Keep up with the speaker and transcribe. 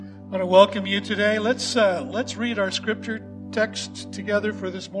I want to welcome you today. Let's read our scripture text together for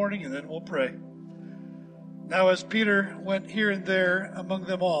this morning, and then we'll pray. Now, as Peter went here and there among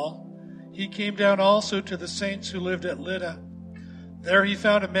them all, he came down also to the saints who lived at Lydda. There he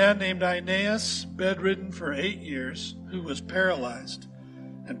found a man named Aeneas, bedridden for 8 years, who was paralyzed.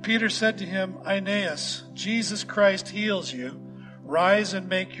 And Peter said to him, Aeneas, Jesus Christ heals you. Rise and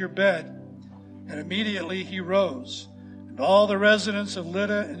make your bed. And immediately he rose. And all the residents of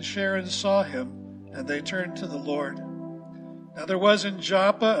Lydda and Sharon saw him, and they turned to the Lord. Now there was in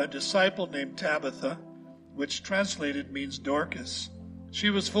Joppa a disciple named Tabitha, which translated means Dorcas. She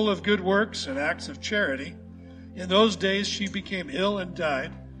was full of good works and acts of charity. In those days she became ill and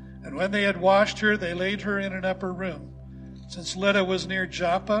died, and when they had washed her, they laid her in an upper room. Since Lydda was near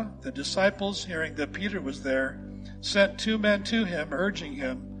Joppa, the disciples, hearing that Peter was there, sent 2 men to him, urging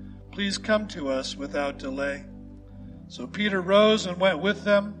him, Please come to us without delay. So Peter rose and went with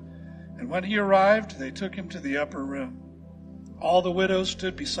them, and when he arrived, they took him to the upper room. All the widows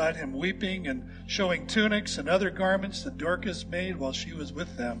stood beside him weeping and showing tunics and other garments that Dorcas made while she was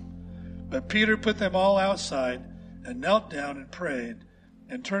with them. But Peter put them all outside and knelt down and prayed.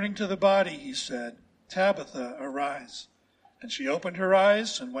 And turning to the body, he said, Tabitha, arise. And she opened her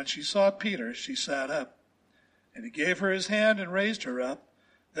eyes, and when she saw Peter, she sat up. And he gave her his hand and raised her up.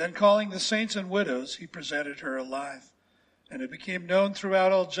 Then calling the saints and widows, he presented her alive. And it became known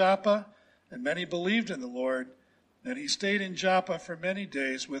throughout all Joppa, and many believed in the Lord. And he stayed in Joppa for many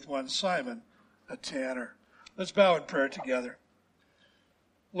days with one Simon, a tanner. Let's bow in prayer together.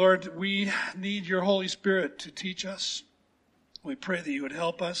 Lord, we need your Holy Spirit to teach us. We pray that you would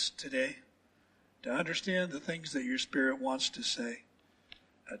help us today to understand the things that your Spirit wants to say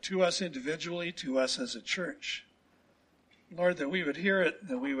to us individually, to us as a church. Lord, that we would hear it,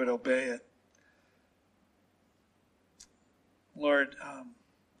 that we would obey it. Lord,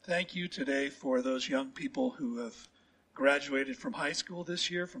 thank you today for those young people who have graduated from high school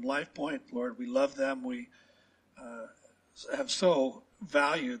this year, from Life Point. Lord, we love them. We have so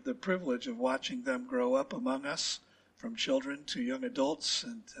valued the privilege of watching them grow up among us, from children to young adults,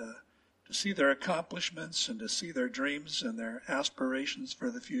 and to see their accomplishments and to see their dreams and their aspirations for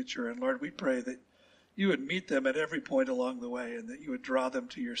the future. And Lord, we pray that you would meet them at every point along the way, and that you would draw them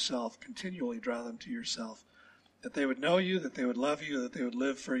to yourself, continually draw them to yourself. That they would know you, that they would love you, that they would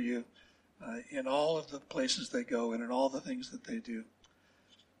live for you in all of the places they go and in all the things that they do.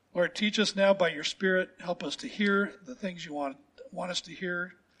 Lord, teach us now by your Spirit. Help us to hear the things you want us to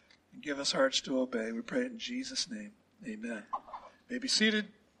hear, and give us hearts to obey. We pray it in Jesus' name. Amen. You may be seated.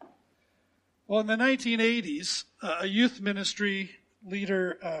 Well, in the 1980s, a youth ministry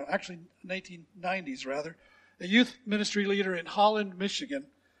leader, 1990s rather, a youth ministry leader in Holland, Michigan,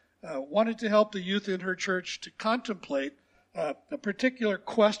 wanted to help the youth in her church to contemplate a particular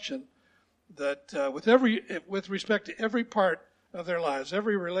question that, with respect to every part of their lives,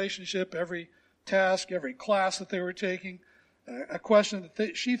 every relationship, every task, every class that they were taking, a question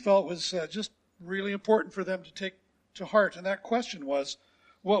that she felt was just really important for them to take to heart. And that question was,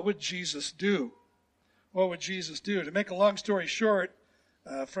 what would Jesus do? What would Jesus do? To make a long story short,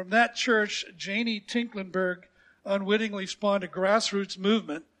 from that church, Janie Tinklenberg unwittingly spawned a grassroots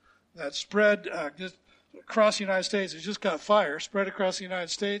movement that spread just across the United States. It just got fire, spread across the United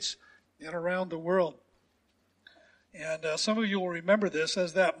States and around the world. And some of you will remember this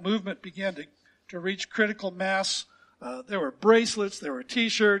as that movement began to reach critical mass. There were bracelets, there were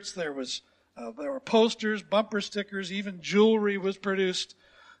T-shirts, there were posters, bumper stickers, even jewelry was produced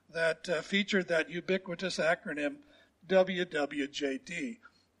that featured that ubiquitous acronym WWJD.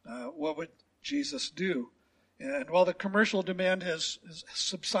 What would Jesus do? And while the commercial demand has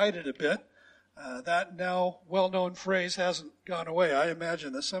subsided a bit, that now well-known phrase hasn't gone away. I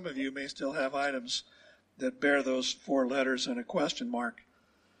imagine that some of you may still have items that bear those 4 letters and a question mark.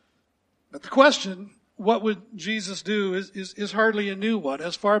 But the question, what would Jesus do, is hardly a new one.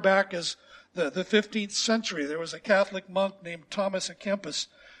 As far back as the 15th century, there was a Catholic monk named Thomas à Kempis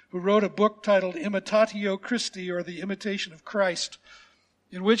who wrote a book titled Imitatio Christi, or The Imitation of Christ,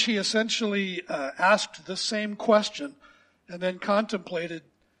 in which he essentially asked the same question and then contemplated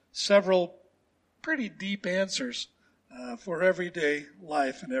several pretty deep answers for everyday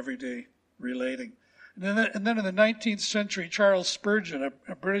life and everyday relating. And then in the 19th century, Charles Spurgeon,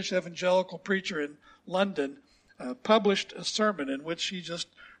 a British evangelical preacher in London, published a sermon in which he just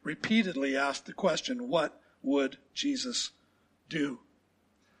repeatedly asked the question, what would Jesus do?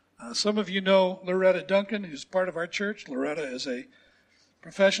 Some of you know Loretta Duncan, who's part of our church. Loretta is a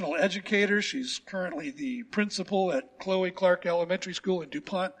professional educator. She's currently the principal at Chloe Clark Elementary School in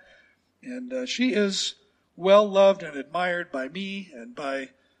DuPont. And she is well loved and admired by me and by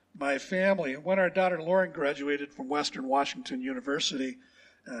my family. When our daughter Lauren graduated from Western Washington University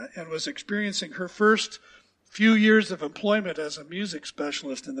and was experiencing her first few years of employment as a music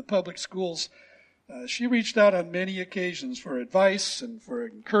specialist in the public schools, she reached out on many occasions for advice and for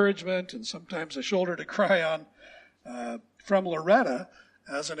encouragement and sometimes a shoulder to cry on from Loretta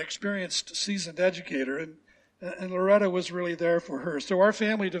as an experienced, seasoned educator. And Loretta was really there for her. So our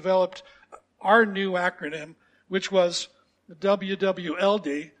family developed our new acronym, which was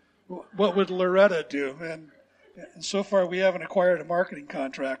WWLD. What would Loretta do? And so far we haven't acquired a marketing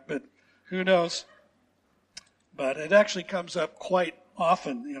contract, but who knows? But it actually comes up quite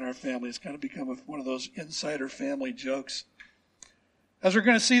often in our family. It's kind of become one of those insider family jokes. As we're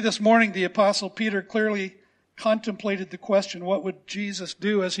going to see this morning, the Apostle Peter clearly contemplated the question, what would Jesus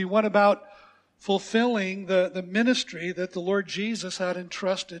do, as he went about fulfilling the ministry that the Lord Jesus had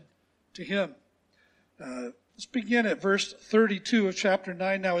entrusted to him. Let's begin at verse 32 of chapter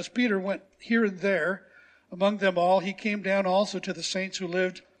 9. Now as Peter went here and there among them all, he came down also to the saints who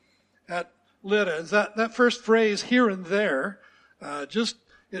lived at Lydda. That first phrase, here and there,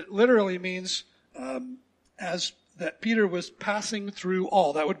 it literally means as that Peter was passing through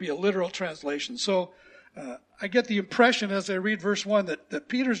all. That would be a literal translation. So I get the impression as I read verse 1 that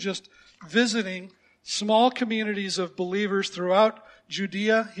Peter's just visiting small communities of believers throughout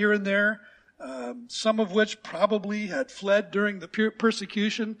Judea, here and there, some of which probably had fled during the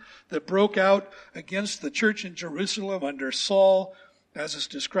persecution that broke out against the church in Jerusalem under Saul, as is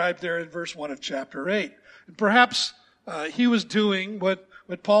described there in verse 1 of chapter 8. And perhaps he was doing what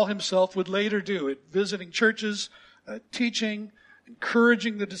Paul himself would later do, visiting churches, teaching,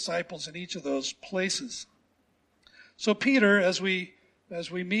 encouraging the disciples in each of those places. So Peter, as we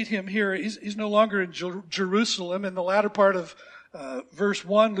meet him here, he's no longer in Jerusalem. In the latter part of verse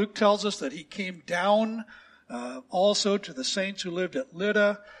 1, Luke tells us that he came down also to the saints who lived at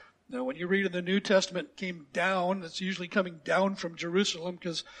Lydda. Now, when you read in the New Testament, came down, it's usually coming down from Jerusalem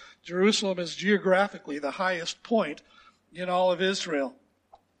because Jerusalem is geographically the highest point in all of Israel.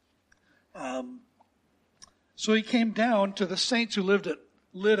 So he came down to the saints who lived at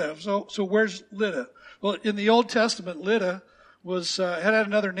Lydda. So where's Lydda? Well, in the Old Testament, Lydda had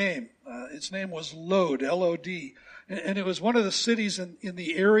another name. Its name was Lod, L-O-D. And it was one of the cities in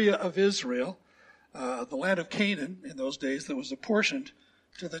the area of Israel, the land of Canaan in those days, that was apportioned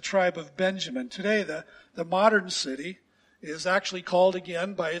to the tribe of Benjamin. Today, the modern city is actually called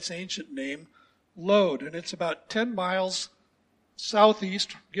again by its ancient name, Lod. And it's about 10 miles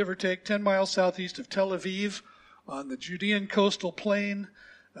southeast, give or take, 10 miles southeast of Tel Aviv on the Judean coastal plain.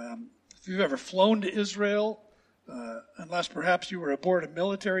 If you've ever flown to Israel, unless perhaps you were aboard a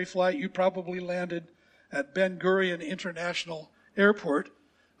military flight, you probably landed at Ben Gurion International Airport,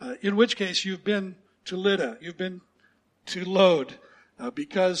 in which case you've been to Lydda, you've been to Lod,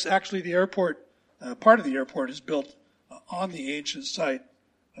 because actually the airport, part of the airport is built on the ancient site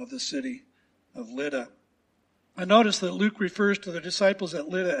of the city of Lydda. I notice that Luke refers to the disciples at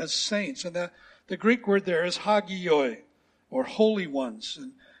Lydda as saints, and the Greek word there is hagioi, or holy ones.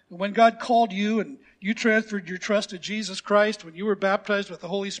 And when God called you and you transferred your trust to Jesus Christ, when you were baptized with the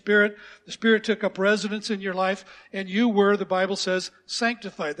Holy Spirit, the Spirit took up residence in your life, and you were, the Bible says,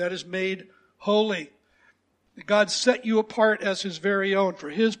 sanctified. That is, made holy. God set you apart as His very own for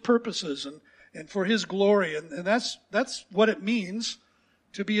His purposes and for His glory. And that's what it means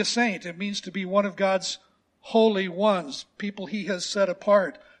to be a saint. It means to be one of God's holy ones, people He has set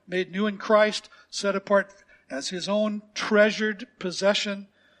apart, made new in Christ, set apart as His own treasured possession.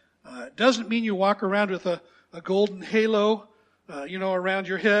 It doesn't mean you walk around with a golden halo, around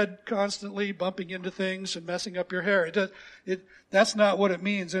your head constantly, bumping into things and messing up your hair. That's not what it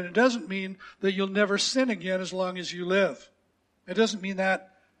means. And it doesn't mean that you'll never sin again as long as you live. It doesn't mean that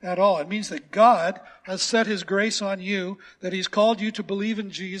at all. It means that God has set His grace on you, that He's called you to believe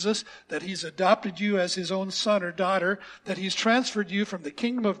in Jesus, that He's adopted you as His own son or daughter, that He's transferred you from the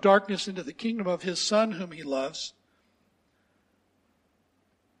kingdom of darkness into the kingdom of His Son whom He loves.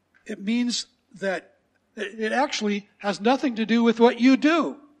 It means that it actually has nothing to do with what you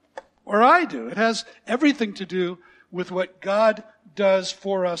do or I do. It has everything to do with what God does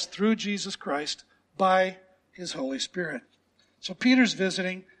for us through Jesus Christ by His Holy Spirit. So Peter's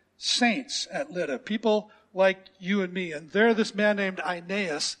visiting saints at Lydda, people like you and me. And there this man named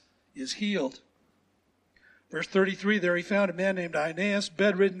Aeneas is healed. Verse 33, there he found a man named Aeneas,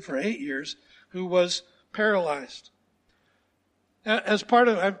 bedridden for 8 years, who was paralyzed. As part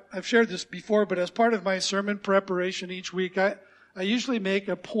of, I've shared this before, but as part of my sermon preparation each week, I usually make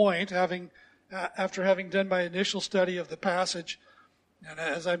a point, after having done my initial study of the passage, And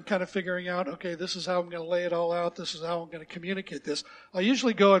as I'm kind of figuring out, okay, this is how I'm going to lay it all out, this is how I'm going to communicate this, I'll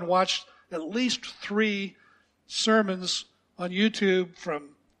usually go and watch at least 3 sermons on YouTube from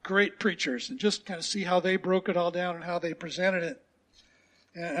great preachers and just kind of see how they broke it all down and how they presented it.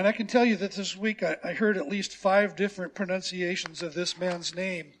 And I can tell you that this week I heard at least 5 different pronunciations of this man's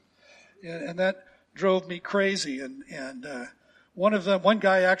name. And that drove me crazy. And one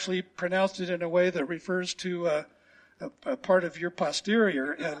guy actually pronounced it in a way that refers to a part of your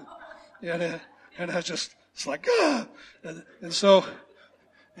posterior. And I was just, it's like, ah! And so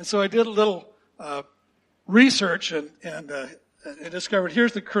I did a little research and discovered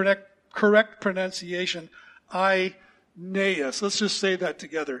here's the correct pronunciation, Aeneas. Let's just say that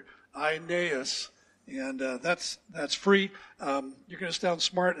together, Aeneas. And that's free. You're going to sound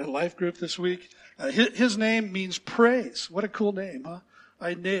smart at Life Group this week. His name means praise. What a cool name, huh?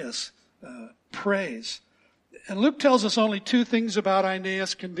 Aeneas, praise. And Luke tells us only 2 things about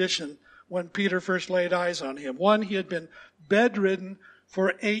Aeneas' condition when Peter first laid eyes on him. One, he had been bedridden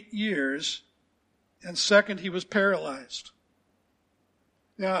for 8 years. And second, he was paralyzed.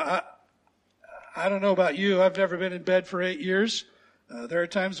 Now, I don't know about you. I've never been in bed for 8 years. There are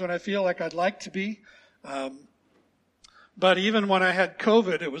times when I feel like I'd like to be. But even when I had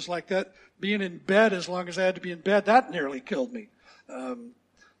COVID, it was like that. Being in bed as long as I had to be in bed, that nearly killed me.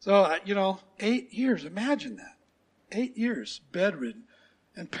 So, 8 years, imagine that. 8 years, bedridden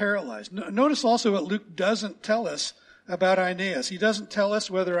and paralyzed. Notice also what Luke doesn't tell us about Aeneas. He doesn't tell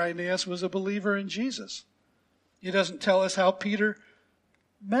us whether Aeneas was a believer in Jesus. He doesn't tell us how Peter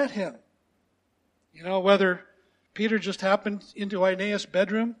met him. Whether Peter just happened into Aeneas'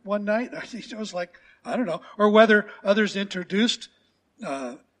 bedroom one night. It was like, I don't know. Or whether others introduced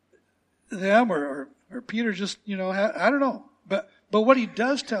them or Peter just, I don't know. But what he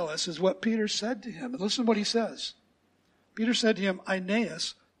does tell us is what Peter said to him. And listen to what he says. Peter said to him,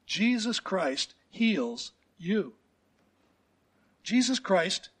 Aeneas, Jesus Christ heals you. Jesus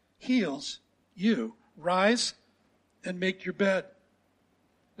Christ heals you. Rise and make your bed.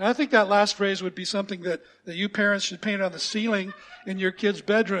 Now, I think that last phrase would be something that you parents should paint on the ceiling in your kids'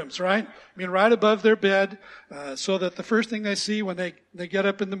 bedrooms, right? I mean, right above their bed, so that the first thing they see when they get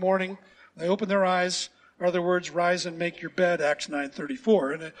up in the morning, they open their eyes, are the words, rise and make your bed, Acts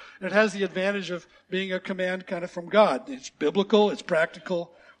 9:34. And it has the advantage of being a command kind of from God. It's biblical, it's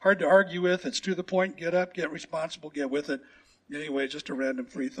practical, hard to argue with, it's to the point, get up, get responsible, get with it. Anyway, just a random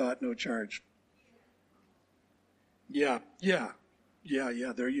free thought, no charge. Yeah,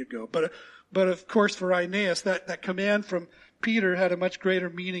 there you go. But of course for Aeneas, that command from Peter had a much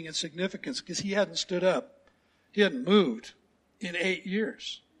greater meaning and significance because he hadn't stood up. He hadn't moved in 8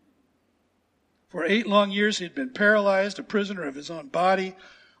 years. For 8 long years he'd been paralyzed, a prisoner of his own body,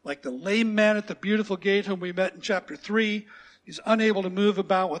 like the lame man at the beautiful gate whom we met in chapter 3. He's unable to move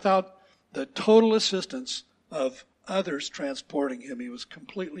about without the total assistance of others transporting him. He was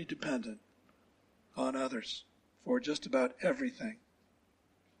completely dependent on others for just about everything.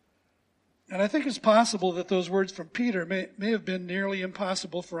 And I think it's possible that those words from Peter may have been nearly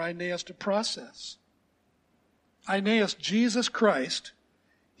impossible for Aeneas to process. Aeneas, Jesus Christ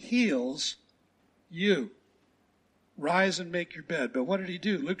heals you. Rise and make your bed. But what did he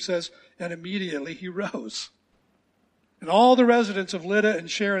do? Luke says, and immediately he rose. And all the residents of Lydda and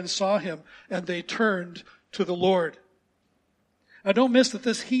Sharon saw him, and they turned to the Lord. Now don't miss that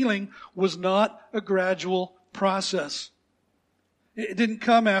this healing was not a gradual process. It didn't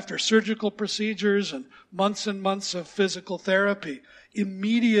come after surgical procedures and months of physical therapy.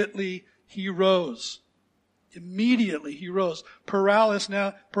 Immediately he rose. Immediately he rose. Paralysis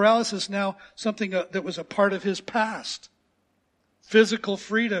now something that was a part of his past. Physical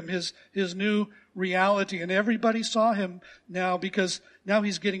freedom, his new reality. And everybody saw him now because now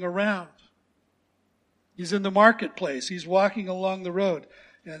he's getting around. He's in the marketplace. He's walking along the road.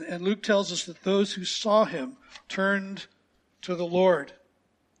 And Luke tells us that those who saw him turned to the Lord.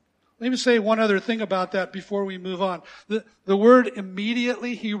 Let me say one other thing about that before we move on. The word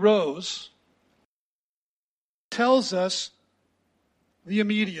immediately he rose tells us the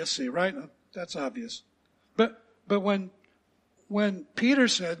immediacy, right? That's obvious. But when Peter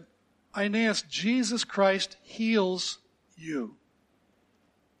said, Aeneas, Jesus Christ heals you.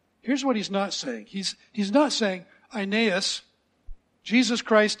 Here's what he's not saying. He's not saying, Aeneas, Jesus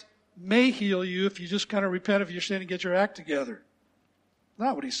Christ may heal you if you just kind of repent of your sin and get your act together.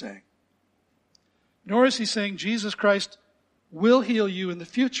 Not what he's saying. Nor is he saying Jesus Christ will heal you in the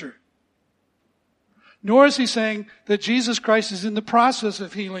future. Nor is he saying that Jesus Christ is in the process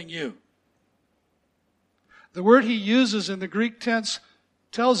of healing you. The word he uses in the Greek tense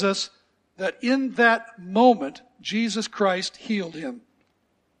tells us that in that moment, Jesus Christ healed him.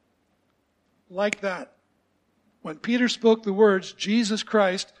 like that. When Peter spoke the words, Jesus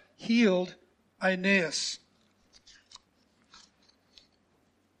Christ healed Aeneas.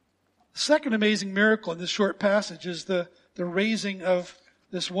 The second amazing miracle in this short passage is the raising of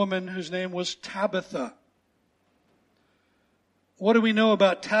this woman whose name was Tabitha. What do we know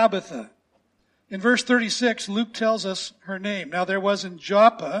about Tabitha? In verse 36, Luke tells us her name. Now there was in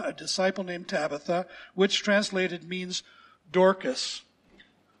Joppa a disciple named Tabitha, which translated means Dorcas.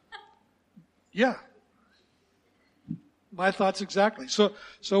 Yeah. My thoughts exactly.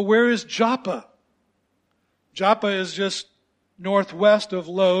 So where is Joppa? Joppa is just northwest of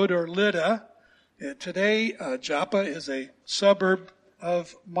Lod or Lydda. Today, Joppa is a suburb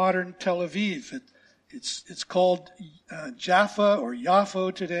of modern Tel Aviv. It's called Jaffa or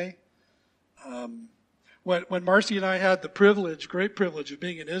Yaffo today. When Marcy and I had the great privilege of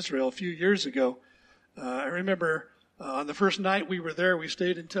being in Israel a few years ago, I remember on the first night we were there, we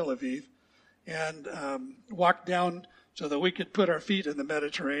stayed in Tel Aviv and walked down so that we could put our feet in the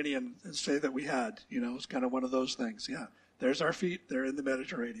Mediterranean and say that we had. You know, it's kind of one of those things. Yeah, there's our feet, they're in the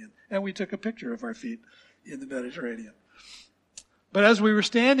Mediterranean. And we took a picture of our feet in the Mediterranean. But as we were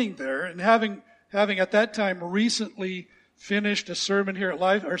standing there and having at that time recently finished a sermon here at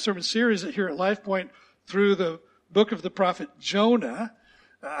Life, our sermon series here at Life Point through the book of the prophet Jonah,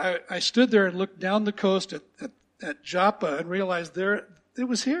 I stood there and looked down the coast at Joppa and realized it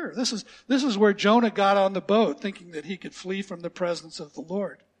was here. This is where Jonah got on the boat, thinking that he could flee from the presence of the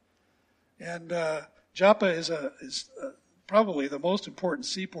Lord. And Joppa is probably the most important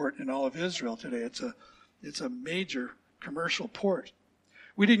seaport in all of Israel today. It's a major commercial port.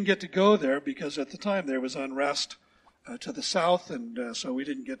 We didn't get to go there because at the time there was unrest to the south, and so we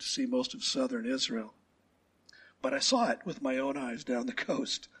didn't get to see most of southern Israel. But I saw it with my own eyes down the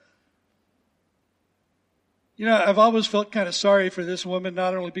coast. You know, I've always felt kind of sorry for this woman,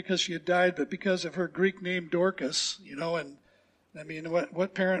 not only because she had died, but because of her Greek name Dorcas, you know, and I mean,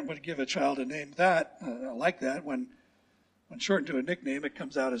 what parent would give a child a name like that when shortened to a nickname, it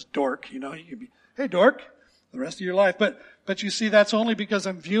comes out as Dork, you know, you can be, hey Dork, the rest of your life. But you see, that's only because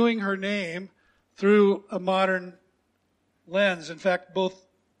I'm viewing her name through a modern lens. In fact, both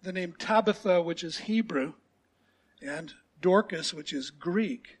the name Tabitha, which is Hebrew, and Dorcas, which is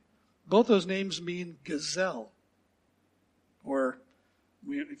Greek, both those names mean gazelle. Or,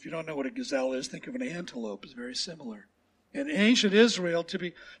 if you don't know what a gazelle is, think of an antelope. It's very similar. And in ancient Israel, to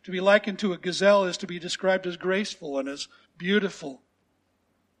be likened to a gazelle is to be described as graceful and as beautiful.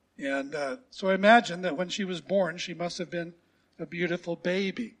 And so I imagine that when she was born, she must have been a beautiful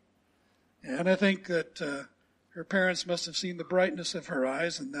baby. And I think that her parents must have seen the brightness of her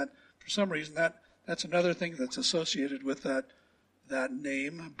eyes, and that for some reason that's another thing that's associated with that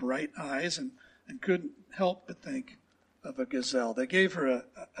name, bright eyes, and couldn't help but think of a gazelle. They gave her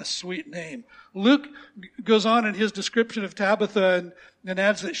a sweet name. Luke goes on in his description of Tabitha and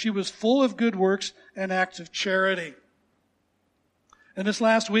adds that she was full of good works and acts of charity. And this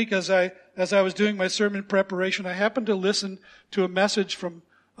last week, as I was doing my sermon preparation, I happened to listen to a message from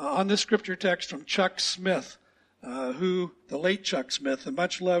on this scripture text from Chuck Smith, the late Chuck Smith, the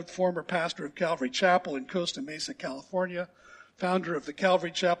much-loved former pastor of Calvary Chapel in Costa Mesa, California, founder of the Calvary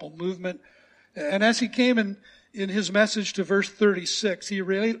Chapel movement. And as he came in his message to verse 36, he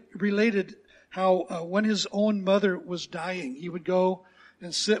related how when his own mother was dying, he would go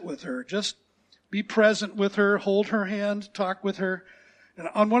and sit with her, just be present with her, hold her hand, talk with her. And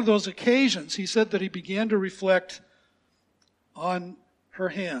on one of those occasions, he said that he began to reflect on her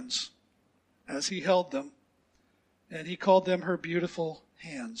hands as he held them, and he called them her beautiful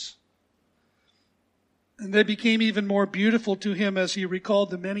hands. And they became even more beautiful to him as he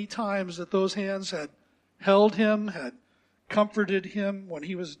recalled the many times that those hands had held him, had comforted him when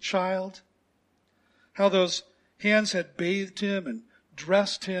he was a child. How those hands had bathed him and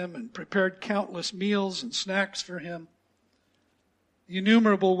dressed him and prepared countless meals and snacks for him. The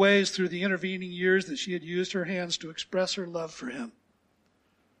innumerable ways through the intervening years that she had used her hands to express her love for him.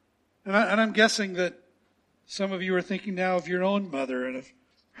 And I'm guessing that some of you are thinking now of your own mother and of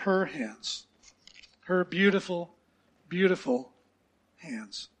her hands. Her beautiful, beautiful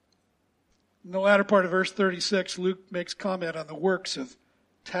hands. In the latter part of verse 36, Luke makes comment on the works of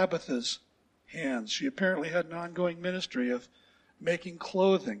Tabitha's hands. She apparently had an ongoing ministry of making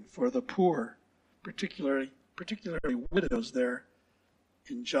clothing for the poor, particularly widows there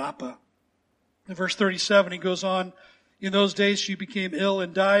in Joppa. In verse 37, he goes on, in those days she became ill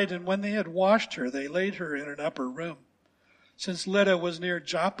and died, and when they had washed her, they laid her in an upper room. Since Lydda was near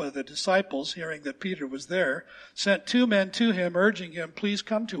Joppa, the disciples, hearing that Peter was there, sent 2 men to him, urging him, please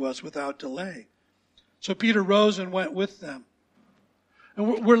come to us without delay. So Peter rose and went with them.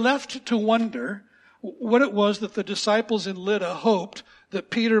 And we're left to wonder what it was that the disciples in Lydda hoped that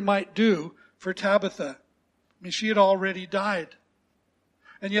Peter might do for Tabitha. I mean, she had already died.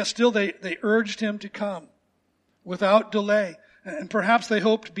 And yet still they urged him to come without delay. And perhaps they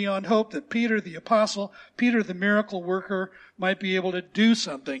hoped beyond hope that Peter the apostle, Peter the miracle worker, might be able to do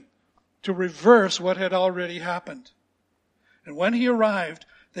something to reverse what had already happened. And when he arrived,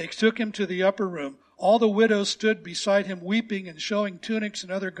 they took him to the upper room. All the widows stood beside him weeping and showing tunics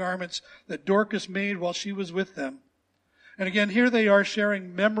and other garments that Dorcas made while she was with them. And again, here they are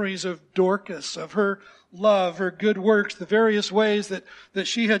sharing memories of Dorcas, of her love, her good works, the various ways that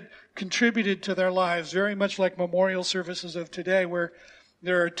she had contributed to their lives, very much like memorial services of today, where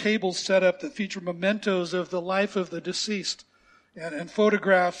there are tables set up that feature mementos of the life of the deceased and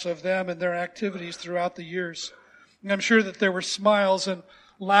photographs of them and their activities throughout the years. And I'm sure that there were smiles and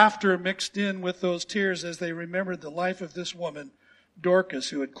laughter mixed in with those tears as they remembered the life of this woman, Dorcas,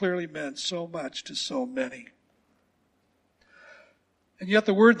 who had clearly meant so much to so many. And yet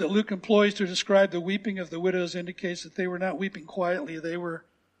the word that Luke employs to describe the weeping of the widows indicates that they were not weeping quietly, they were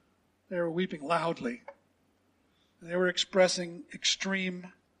weeping loudly. They were expressing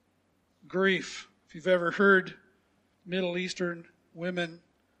extreme grief. If you've ever heard Middle Eastern women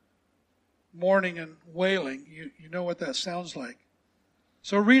mourning and wailing, you know what that sounds like.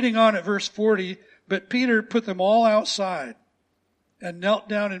 So reading on at verse 40, but Peter put them all outside and knelt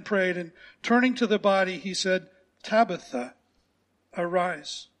down and prayed, and turning to the body, he said, Tabitha,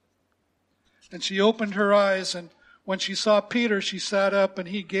 arise. And she opened her eyes, and when she saw Peter, she sat up, and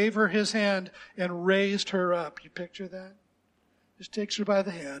he gave her his hand and raised her up. You picture that? Just takes her by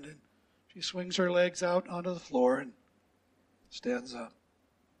the hand, and she swings her legs out onto the floor and stands up.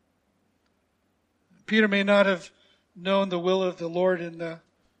 Peter may not have known the will of the Lord in the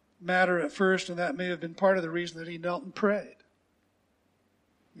matter at first, and that may have been part of the reason that he knelt and prayed.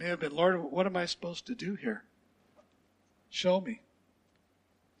 It may have been, Lord, what am I supposed to do here? Show me.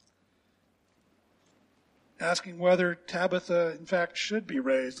 Asking whether Tabitha, in fact, should be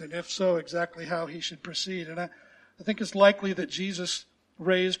raised, and if so, exactly how he should proceed. And I think it's likely that Jesus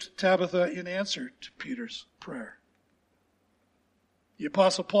raised Tabitha in answer to Peter's prayer. The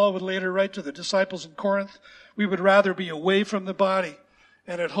Apostle Paul would later write to the disciples in Corinth, we would rather be away from the body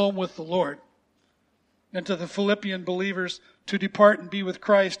and at home with the Lord. And to the Philippian believers, to depart and be with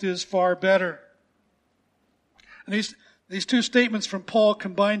Christ is far better. And these two statements from Paul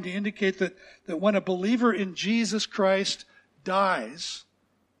combine to indicate that when a believer in Jesus Christ dies,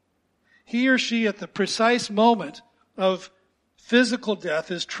 he or she at the precise moment of physical death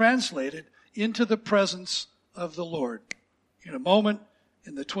is translated into the presence of the Lord. In a moment,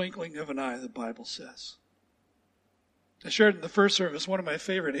 in the twinkling of an eye, the Bible says. I shared in the first service, one of my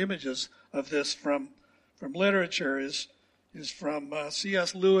favorite images of this from literature is from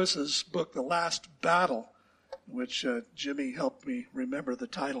C.S. Lewis's book, The Last Battle, which Jimmy helped me remember the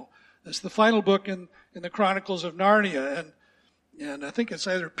title. It's the final book in the Chronicles of Narnia, and I think it's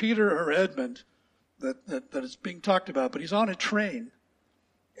either Peter or Edmund that is being talked about, but he's on a train,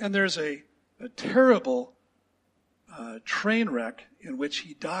 and there's a terrible train wreck in which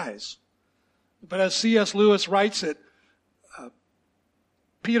he dies. But as C.S. Lewis writes it,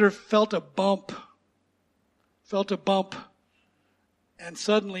 Peter felt a bump, and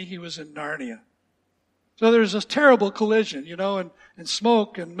suddenly he was in Narnia. So there's this terrible collision, and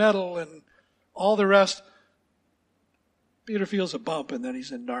smoke and metal and all the rest. Peter feels a bump, and then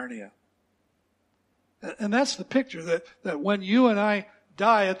he's in Narnia. And that's the picture, that when you and I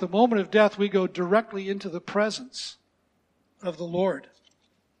die, at the moment of death, we go directly into the presence of the Lord.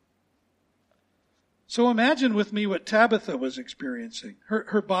 So imagine with me what Tabitha was experiencing.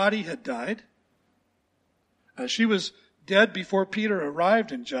 Her body had died. She was dead before Peter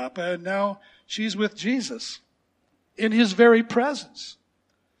arrived in Joppa, and now she's with Jesus in his very presence,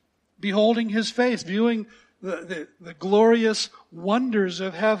 beholding his face, viewing the glorious wonders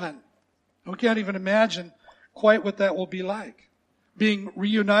of heaven. We can't even imagine quite what that will be like, being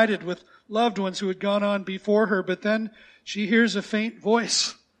reunited with loved ones who had gone on before her, but then she hears a faint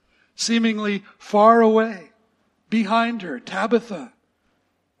voice, seemingly far away, behind her, Tabitha,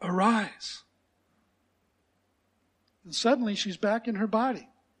 arise. And suddenly she's back in her body.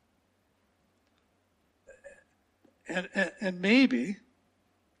 And maybe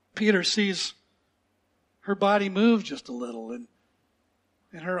Peter sees her body move just a little, and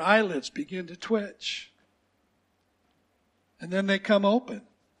her eyelids begin to twitch. And then they come open.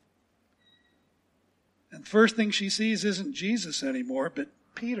 And the first thing she sees isn't Jesus anymore, but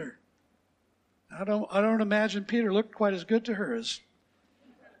Peter. I don't imagine Peter looked quite as good to her as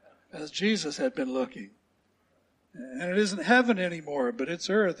Jesus had been looking. And it isn't heaven anymore, but it's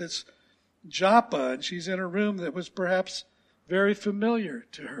earth. It's Joppa, and she's in a room that was perhaps very familiar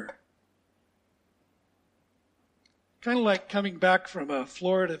to her. Kind of like coming back from a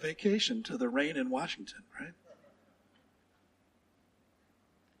Florida vacation to the rain in Washington, right?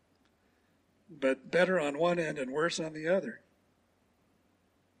 But better on one end and worse on the other.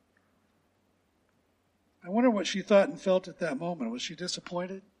 I wonder what she thought and felt at that moment. Was she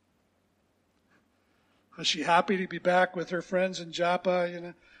disappointed? Was she happy to be back with her friends in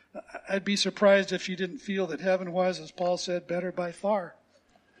Joppa? I'd be surprised if she didn't feel that heaven was, as Paul said, better by far.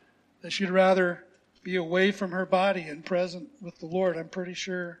 That she'd rather be away from her body and present with the Lord. I'm pretty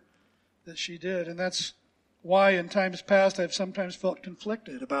sure that she did. And that's why in times past I've sometimes felt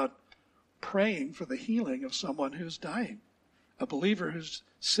conflicted about praying for the healing of someone who's dying, a believer who's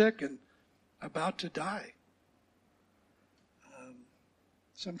sick and about to die.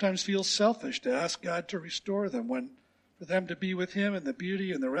 Sometimes feels selfish to ask God to restore them when for them to be with Him in the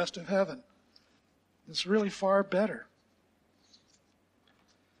beauty and the rest of heaven. It's really far better.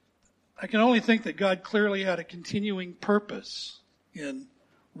 I can only think that God clearly had a continuing purpose in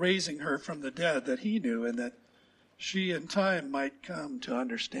raising her from the dead that He knew and that she in time might come to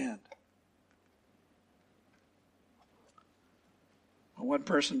understand. One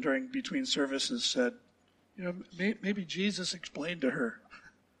person between services said, maybe Jesus explained to her,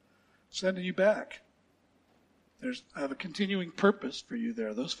 sending you back. I have a continuing purpose for you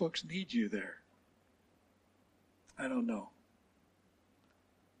there. Those folks need you there. I don't know.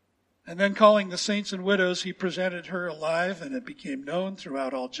 And then calling the saints and widows, He presented her alive, and it became known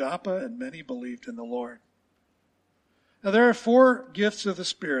throughout all Joppa, and many believed in the Lord. Now there are 4 gifts of the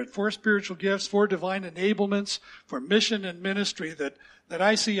Spirit, 4 spiritual gifts, 4 divine enablements for mission and ministry that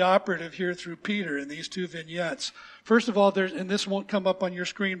I see operative here through Peter in these 2 vignettes. First of all, and this won't come up on your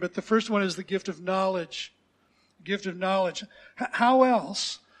screen, but the first one is the gift of knowledge. Gift of knowledge. How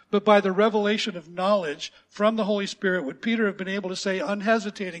else, but by the revelation of knowledge from the Holy Spirit, would Peter have been able to say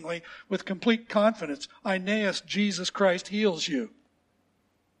unhesitatingly, with complete confidence, Aeneas, Jesus Christ heals you?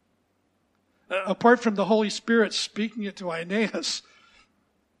 Apart from the Holy Spirit speaking it to Aeneas,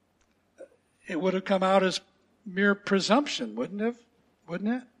 it would have come out as mere presumption, wouldn't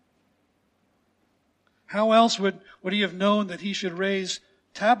it? How else would he have known that he should raise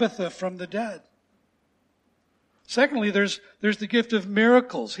Tabitha from the dead? Secondly, there's the gift of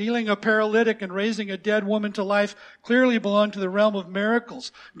miracles. Healing a paralytic and raising a dead woman to life clearly belong to the realm of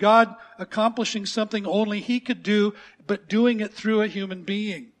miracles. God accomplishing something only He could do, but doing it through a human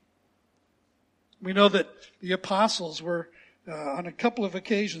being. We know that the apostles were, on a couple of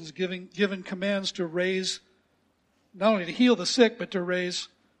occasions, given commands to raise, not only to heal the sick, but to raise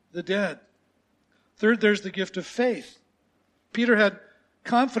the dead. Third, there's the gift of faith. Peter had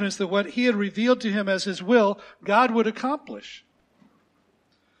confidence that what he had revealed to him as his will, God would accomplish.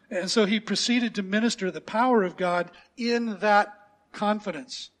 And so he proceeded to minister the power of God in that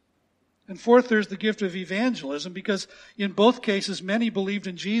confidence. And fourth, there's the gift of evangelism, because in both cases, many believed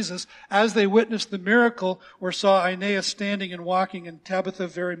in Jesus as they witnessed the miracle or saw Aeneas standing and walking and Tabitha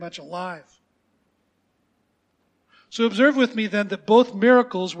very much alive. So observe with me then that both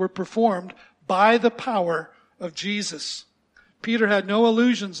miracles were performed by the power of Jesus. Peter had no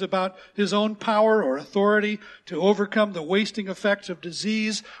illusions about his own power or authority to overcome the wasting effects of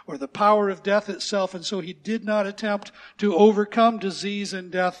disease or the power of death itself, and so he did not attempt to overcome disease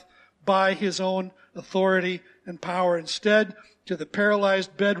and death by his own authority and power. Instead, to the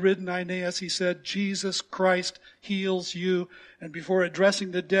paralyzed, bedridden Aeneas, he said, Jesus Christ heals you. And before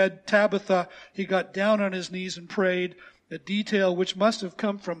addressing the dead Tabitha, he got down on his knees and prayed, a detail which must have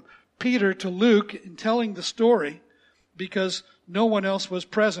come from Peter to Luke in telling the story, because no one else was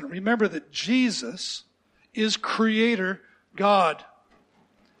present. Remember that Jesus is Creator God.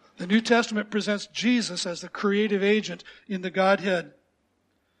 The New Testament presents Jesus as the creative agent in the Godhead.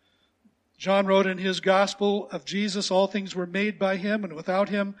 John wrote in his gospel of Jesus, all things were made by Him, and without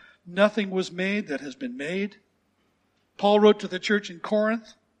Him nothing was made that has been made. Paul wrote to the church in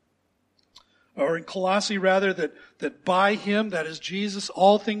Corinth, or in Colossae rather, that by Him, that is Jesus,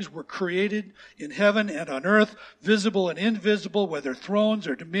 all things were created in heaven and on earth, visible and invisible, whether thrones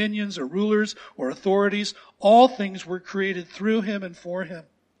or dominions or rulers or authorities. All things were created through Him and for Him.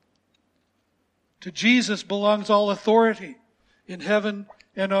 To Jesus belongs all authority in heaven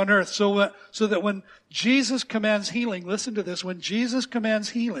and on earth. So that when Jesus commands healing, listen to this, when Jesus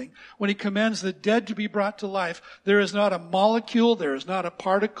commands healing, when He commands the dead to be brought to life, there is not a molecule, there is not a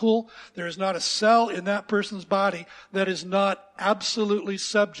particle, there is not a cell in that person's body that is not absolutely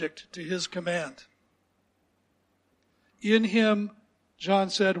subject to His command. In Him, John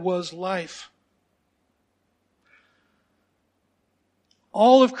said, was life.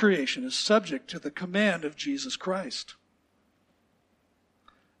 All of creation is subject to the command of Jesus Christ.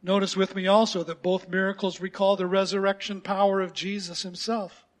 Notice with me also that both miracles recall the resurrection power of Jesus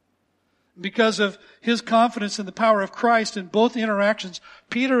himself. Because of his confidence in the power of Christ in both interactions,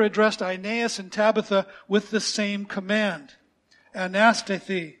 Peter addressed Aeneas and Tabitha with the same command.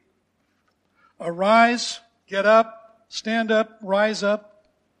 Anastethe. Arise, get up, stand up, rise up.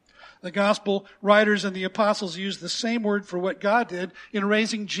 The gospel writers and the apostles use the same word for what God did in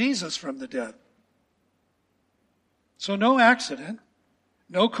raising Jesus from the dead. So no accident,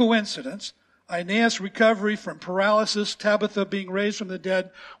 no coincidence. Aeneas' recovery from paralysis, Tabitha being raised from the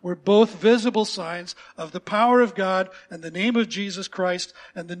dead, were both visible signs of the power of God and the name of Jesus Christ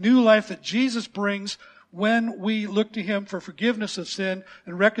and the new life that Jesus brings when we look to him for forgiveness of sin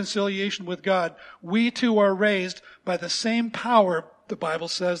and reconciliation with God. We too are raised by the same power, the Bible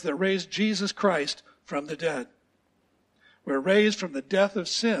says, that raised Jesus Christ from the dead. We're raised from the death of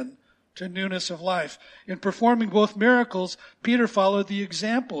sin to newness of life. In performing both miracles, Peter followed the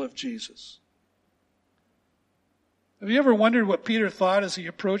example of Jesus. Have you ever wondered what Peter thought as he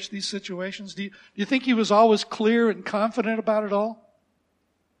approached these situations? Do you think he was always clear and confident about it all?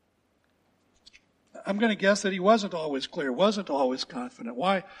 I'm going to guess that he wasn't always clear, wasn't always confident.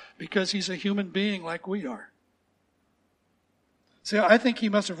 Why? Because he's a human being like we are. See, I think he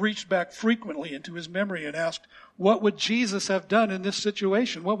must have reached back frequently into his memory and asked, what would Jesus have done in this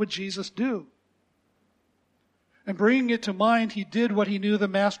situation? What would Jesus do? And bringing it to mind, he did what he knew the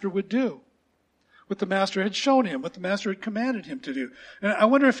Master would do. What the Master had shown him, what the Master had commanded him to do. And I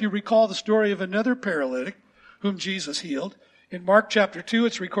wonder if you recall the story of another paralytic whom Jesus healed. In Mark chapter 2,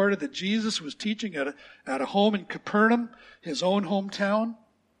 it's recorded that Jesus was teaching at a home in Capernaum, his own hometown.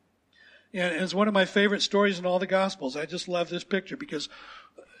 And it's one of my favorite stories in all the Gospels. I just love this picture because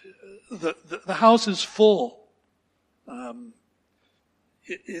the house is full. In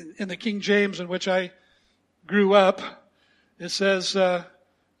the King James in which I grew up, it says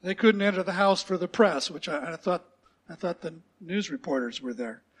they couldn't enter the house for the press, which I thought the news reporters were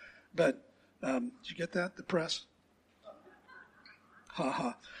there. But did you get that? The press? Ha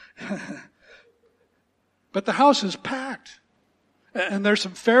ha. But the house is packed. And there's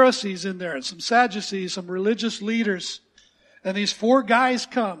some Pharisees in there and some Sadducees, some religious leaders. And these 4 guys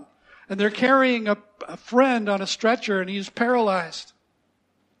come. And they're carrying a friend on a stretcher and he's paralyzed.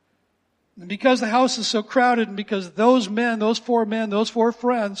 And because the house is so crowded and because those 4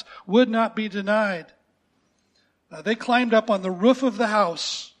 friends would not be denied, they climbed up on the roof of the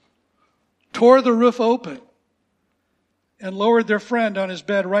house, tore the roof open, and lowered their friend on his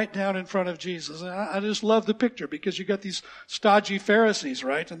bed right down in front of Jesus. And I just love the picture because you got these stodgy Pharisees,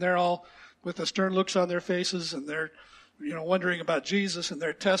 right? And they're all with the stern looks on their faces and they're, wondering about Jesus and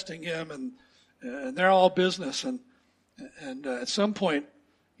they're testing him and they're all business. And at some point,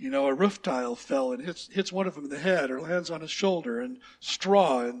 a roof tile fell and hits one of them in the head or lands on his shoulder, and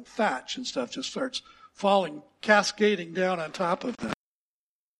straw and thatch and stuff just starts falling, cascading down on top of them.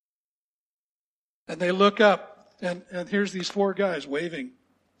 And they look up. And here's these 4 guys waving,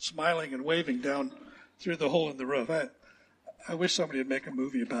 smiling and waving down through the hole in the roof. I wish somebody would make a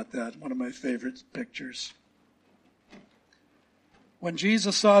movie about that. One of my favorite pictures. When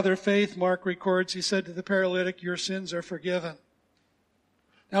Jesus saw their faith, Mark records, he said to the paralytic, your sins are forgiven.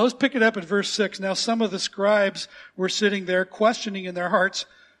 Now let's pick it up at verse 6. Now some of the scribes were sitting there questioning in their hearts,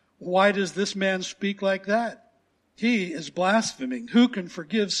 why does this man speak like that? He is blaspheming. Who can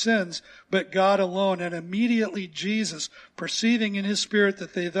forgive sins but God alone? And immediately Jesus, perceiving in his spirit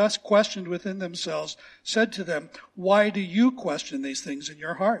that they thus questioned within themselves, said to them, why do you question these things in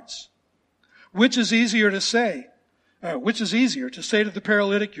your hearts? Which is easier to say to the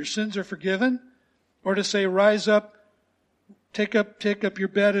paralytic, your sins are forgiven? Or to say, rise up, take up your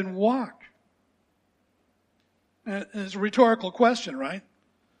bed and walk? And it's a rhetorical question, right?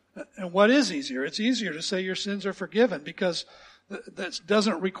 And what is easier? It's easier to say your sins are forgiven because that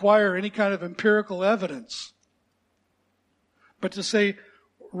doesn't require any kind of empirical evidence. But to say,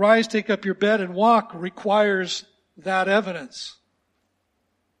 rise, take up your bed and walk requires that evidence.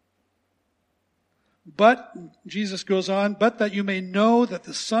 But, Jesus goes on, but that you may know that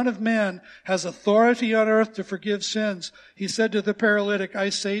the Son of Man has authority on earth to forgive sins. He said to the paralytic,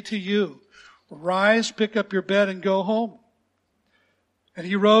 I say to you, rise, pick up your bed and go home. And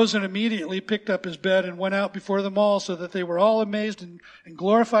he rose and immediately picked up his bed and went out before them all, so that they were all amazed and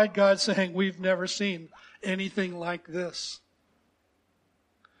glorified God, saying, we've never seen anything like this.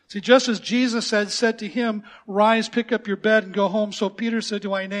 See, just as Jesus had said to him, rise, pick up your bed and go home, so Peter said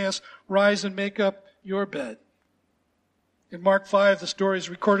to Aeneas, rise and make up your bed. In Mark 5, the story is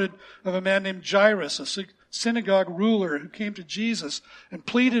recorded of a man named Jairus, a synagogue ruler who came to Jesus and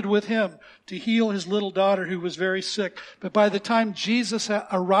pleaded with him to heal his little daughter who was very sick. But by the time Jesus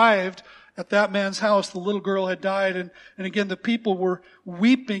arrived at that man's house, the little girl had died. And again, the people were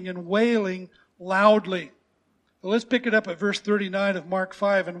weeping and wailing loudly. Well, let's pick it up at verse 39 of Mark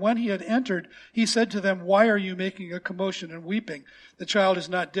 5. And when he had entered, he said to them, "Why are you making a commotion and weeping? The child is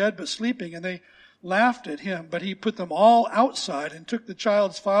not dead, but sleeping." And they laughed at him. But he put them all outside and took the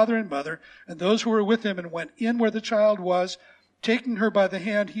child's father and mother and those who were with him and went in where the child was. Taking her by the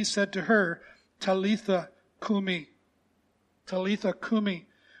hand, he said to her, "Talitha kumi." Talitha kumi,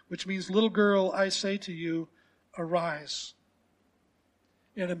 which means, "Little girl, I say to you, arise."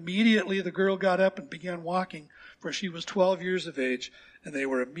 And immediately the girl got up and began walking, for she was 12 years of age, and they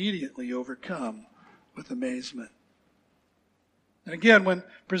were immediately overcome with amazement. And again, when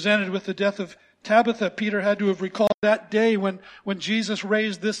presented with the death of Tabitha, Peter had to have recalled that day when Jesus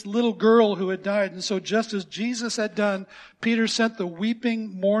raised this little girl who had died. And so just as Jesus had done, Peter sent the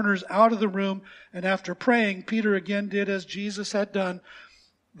weeping mourners out of the room, and after praying, Peter again did as Jesus had done.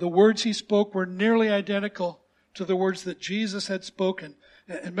 The words he spoke were nearly identical to the words that Jesus had spoken.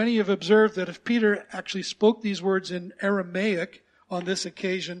 And many have observed that if Peter actually spoke these words in Aramaic on this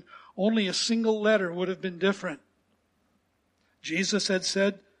occasion, only a single letter would have been different. Jesus had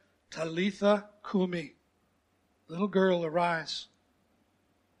said, "Talitha kumi," little girl, arise.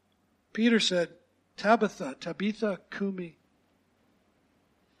 Peter said, Tabitha kumi,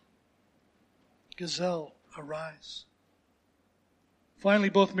 gazelle, arise. Finally,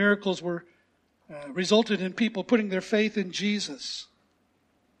 both miracles were resulted in people putting their faith in Jesus.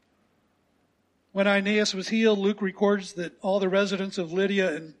 When Aeneas was healed, Luke records that all the residents of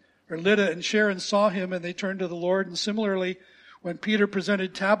Lydda and Sharon saw him and they turned to the Lord. And similarly, when Peter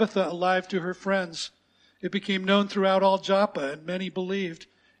presented Tabitha alive to her friends, it became known throughout all Joppa, and many believed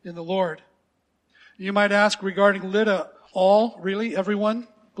in the Lord. You might ask regarding Lydda, really, everyone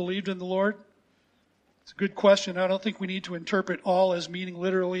believed in the Lord? It's a good question. I don't think we need to interpret all as meaning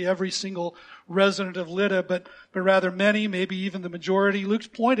literally every single resident of Lydda, but rather many, maybe even the majority. Luke's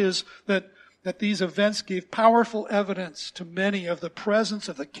point is that these events gave powerful evidence to many of the presence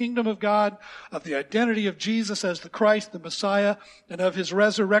of the kingdom of God, of the identity of Jesus as the Christ, the Messiah, and of his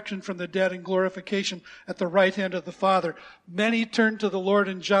resurrection from the dead and glorification at the right hand of the Father. Many turned to the Lord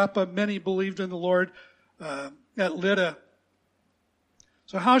in Joppa. Many believed in the Lord at Lydda.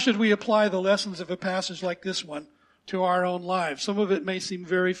 So how should we apply the lessons of a passage like this one to our own lives? Some of it may seem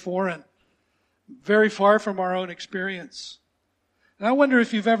very foreign, very far from our own experience. And I wonder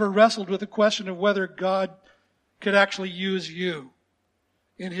if you've ever wrestled with the question of whether God could actually use you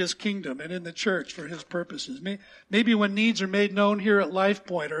in his kingdom and in the church for his purposes. Maybe when needs are made known here at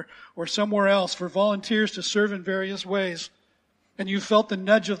LifePoint or somewhere else for volunteers to serve in various ways, and you've felt the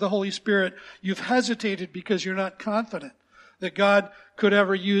nudge of the Holy Spirit, you've hesitated because you're not confident that God could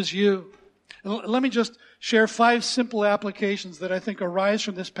ever use you. And let me just share 5 simple applications that I think arise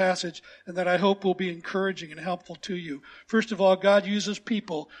from this passage and that I hope will be encouraging and helpful to you. First of all, God uses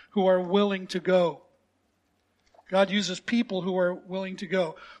people who are willing to go. God uses people who are willing to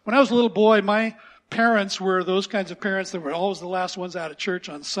go. When I was a little boy, my parents were those kinds of parents that were always the last ones out of church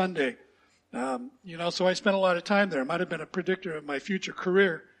on Sunday. So I spent a lot of time there. It might have been a predictor of my future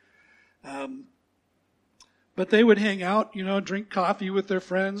career. But they would hang out, drink coffee with their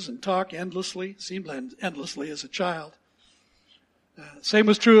friends and talk endlessly. Seemed endlessly as a child. Same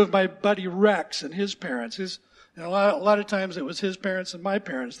was true of my buddy Rex and his parents. A lot of times it was his parents and my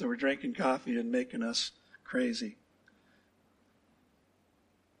parents that were drinking coffee and making us crazy.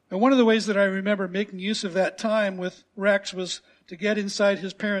 And one of the ways that I remember making use of that time with Rex was to get inside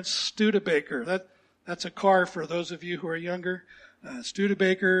his parents' Studebaker. That's a car for those of you who are younger.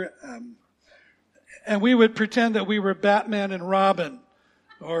 Studebaker. And we would pretend that we were Batman and Robin,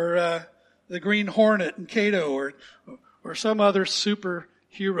 or the Green Hornet and Kato, or some other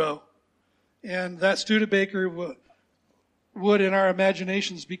superhero. And that Studebaker would, in our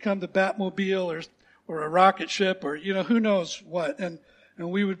imaginations, become the Batmobile or a rocket ship, or who knows what. And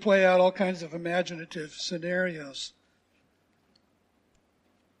we would play out all kinds of imaginative scenarios.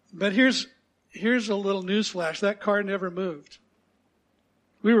 But here's a little newsflash: that car never moved.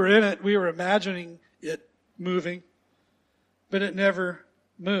 We were in it. We were imagining it moving, but it never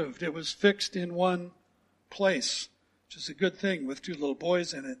moved. It was fixed in one place, which is a good thing with 2 little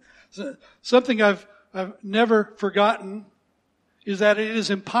boys in it. So, something I've never forgotten is that it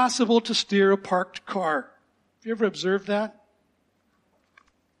is impossible to steer a parked car. Have you ever observed that?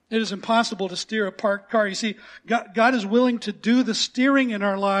 It is impossible to steer a parked car. You see, God is willing to do the steering in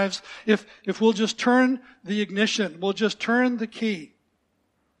our lives if we'll just turn the ignition, we'll just turn the key.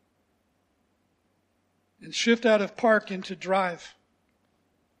 and shift out of park into drive.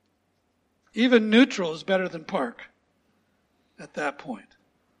 Even neutral is better than park at that point.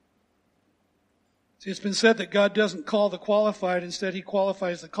 See, it's been said that God doesn't call the qualified, instead He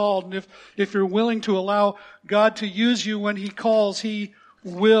qualifies the called. And if you're willing to allow God to use you when He calls, He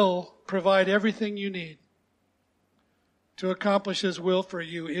will provide everything you need to accomplish His will for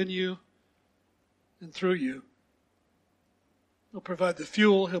you, in you, and through you. He'll provide the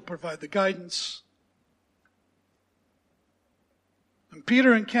fuel, He'll provide the guidance. And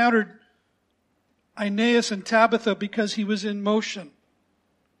Peter encountered Aeneas and Tabitha because he was in motion.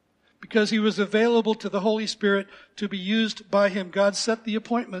 Because he was available to the Holy Spirit to be used by Him. God set the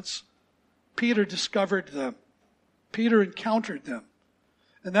appointments. Peter discovered them. Peter encountered them.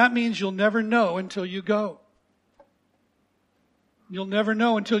 And that means you'll never know until you go. You'll never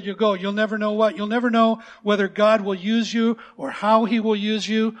know until you go. You'll never know what. You'll never know whether God will use you or how He will use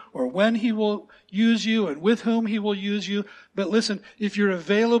you or when He will use you and with whom He will use you. But listen, if you're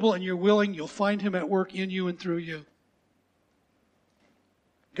available and you're willing, you'll find Him at work in you and through you.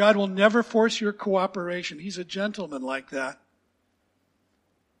 God will never force your cooperation. He's a gentleman like that.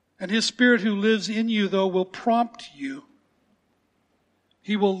 And His Spirit who lives in you, though, will prompt you.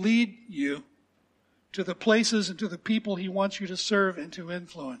 He will lead you to the places and to the people He wants you to serve and to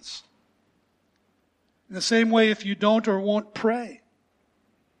influence. In the same way, if you don't or won't pray,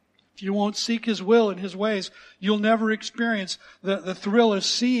 if you won't seek His will and His ways, you'll never experience the thrill of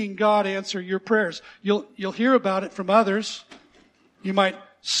seeing God answer your prayers. You'll hear about it from others. You might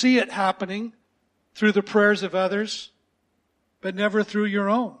see it happening through the prayers of others, but never through your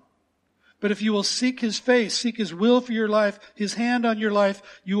own. But if you will seek His face, seek His will for your life, His hand on your life,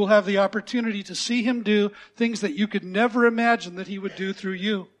 you will have the opportunity to see Him do things that you could never imagine that He would do through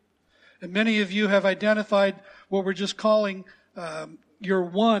you. And many of you have identified what we're just calling your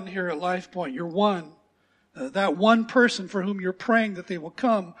one here at LifePoint, your one. That one person for whom you're praying that they will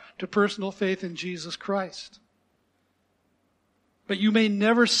come to personal faith in Jesus Christ. But you may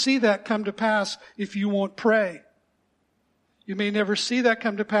never see that come to pass if you won't pray. You may never see that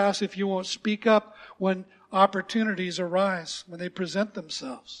come to pass if you won't speak up when opportunities arise, when they present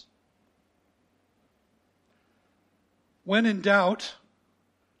themselves. When in doubt,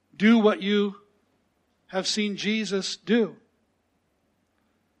 do what you have seen Jesus do.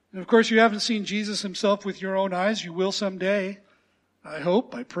 And of course, you haven't seen Jesus Himself with your own eyes. You will someday. I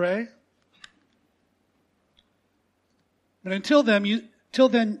hope, I pray. But until then,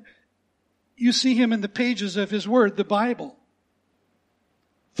 you see Him in the pages of His Word, the Bible.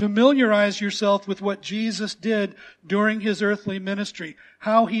 Familiarize yourself with what Jesus did during His earthly ministry,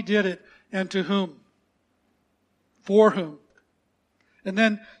 how He did it, and to whom, for whom. And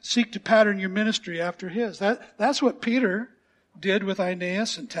then seek to pattern your ministry after His. That's what Peter did with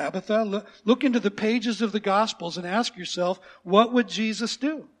Aeneas and Tabitha. Look into the pages of the Gospels and ask yourself, what would Jesus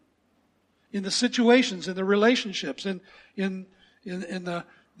do? In the situations, in the relationships, in the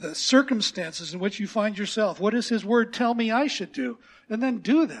circumstances in which you find yourself. What does His Word tell me I should do? And then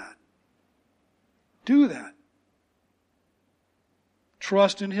do that. Do that.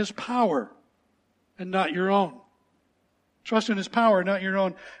 Trust in His power and not your own. Trust in His power, not your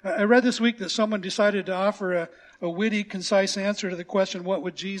own. I read this week that someone decided to offer a witty, concise answer to the question, what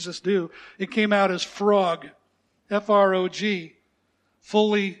would Jesus do? It came out as frog. F-R-O-G.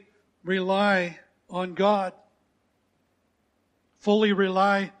 Fully rely on God. Fully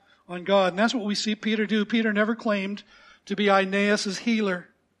rely on God. And that's what we see Peter do. Peter never claimed to be Aeneas' healer.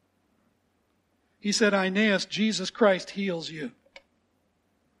 He said, Aeneas, Jesus Christ heals you.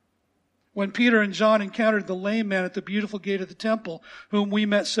 When Peter and John encountered the lame man at the beautiful gate of the temple, whom we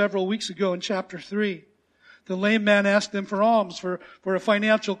met several weeks ago in chapter 3, the lame man asked them for alms, for a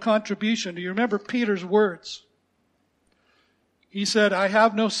financial contribution. Do you remember Peter's words? He said, I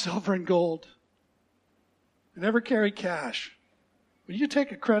have no silver and gold. I never carry cash. Will you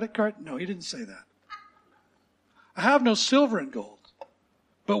take a credit card? No, he didn't say that. I have no silver and gold.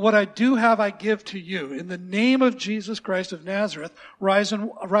 But what I do have, I give to you. In the name of Jesus Christ of Nazareth, rise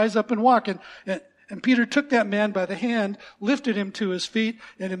up and walk. And Peter took that man by the hand, lifted him to his feet,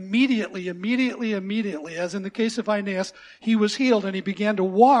 and immediately, as in the case of Aeneas, he was healed and he began to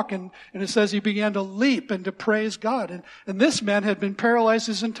walk, and it says he began to leap and to praise God. And this man had been paralyzed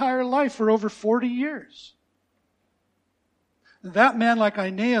his entire life for over 40 years. That man, like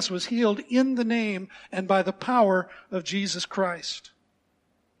Aeneas, was healed in the name and by the power of Jesus Christ.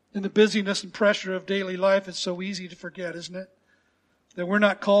 In the busyness and pressure of daily life, it's so easy to forget, isn't it? That we're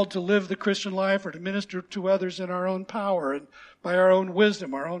not called to live the Christian life or to minister to others in our own power and by our own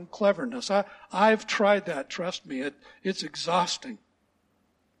wisdom, our own cleverness. I've tried that, trust me. It's exhausting.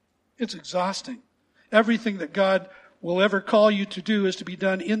 It's exhausting. Everything that God will ever call you to do is to be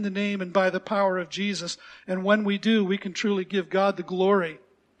done in the name and by the power of Jesus. And when we do, we can truly give God the glory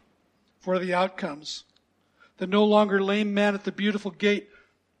for the outcomes. The no longer lame man at the beautiful gate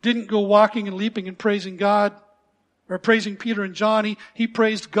didn't go walking and leaping and praising God or praising Peter and John. He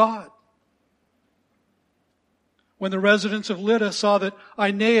praised God. When the residents of Lydda saw that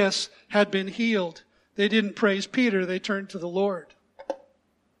Aeneas had been healed, they didn't praise Peter, they turned to the Lord.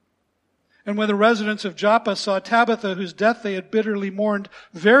 And when the residents of Joppa saw Tabitha, whose death they had bitterly mourned,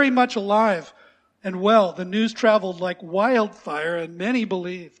 very much alive and well, the news traveled like wildfire, and many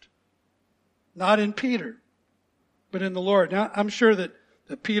believed. Not in Peter, but in the Lord. Now, I'm sure that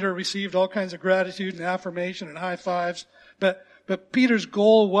Peter received all kinds of gratitude and affirmation and high fives, but Peter's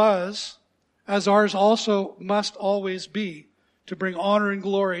goal was, as ours also must always be, to bring honor and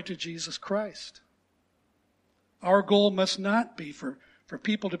glory to Jesus Christ. Our goal must not be for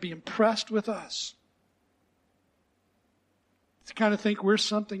people to be impressed with us, to kind of think we're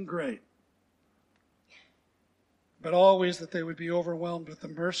something great, but always that they would be overwhelmed with the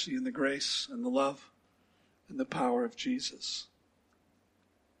mercy and the grace and the love and the power of Jesus.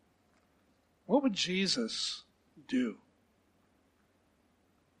 What would Jesus do?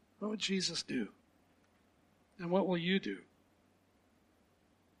 What would Jesus do? And what will you do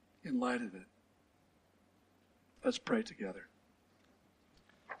in light of it? Let's pray together.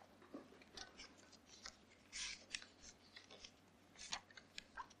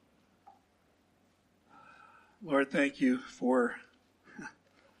 Lord, thank you for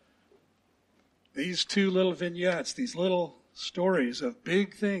these two little vignettes, these little stories of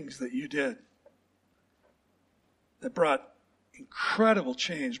big things that you did that brought incredible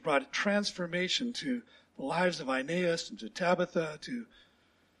change, brought transformation to the lives of Aeneas and to Tabitha, to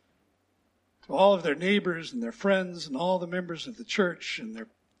all of their neighbors and their friends and all the members of the church and their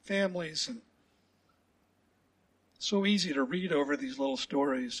families. And it's so easy to read over these little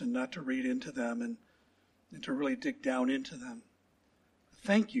stories and not to read into them and to really dig down into them.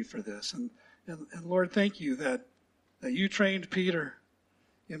 Thank you for this. And Lord, thank you that you trained Peter.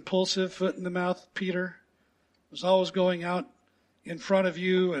 Impulsive, foot in the mouth Peter was always going out in front of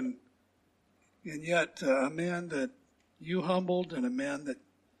you, and yet a man that you humbled and a man that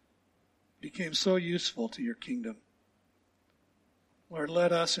became so useful to your kingdom. Lord,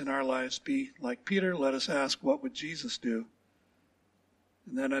 let us in our lives be like Peter. Let us ask, what would Jesus do?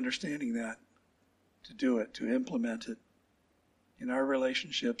 And then understanding that, to do it, to implement it in our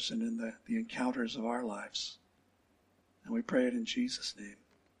relationships and in the encounters of our lives. And we pray it in Jesus' name.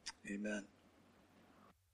 Amen.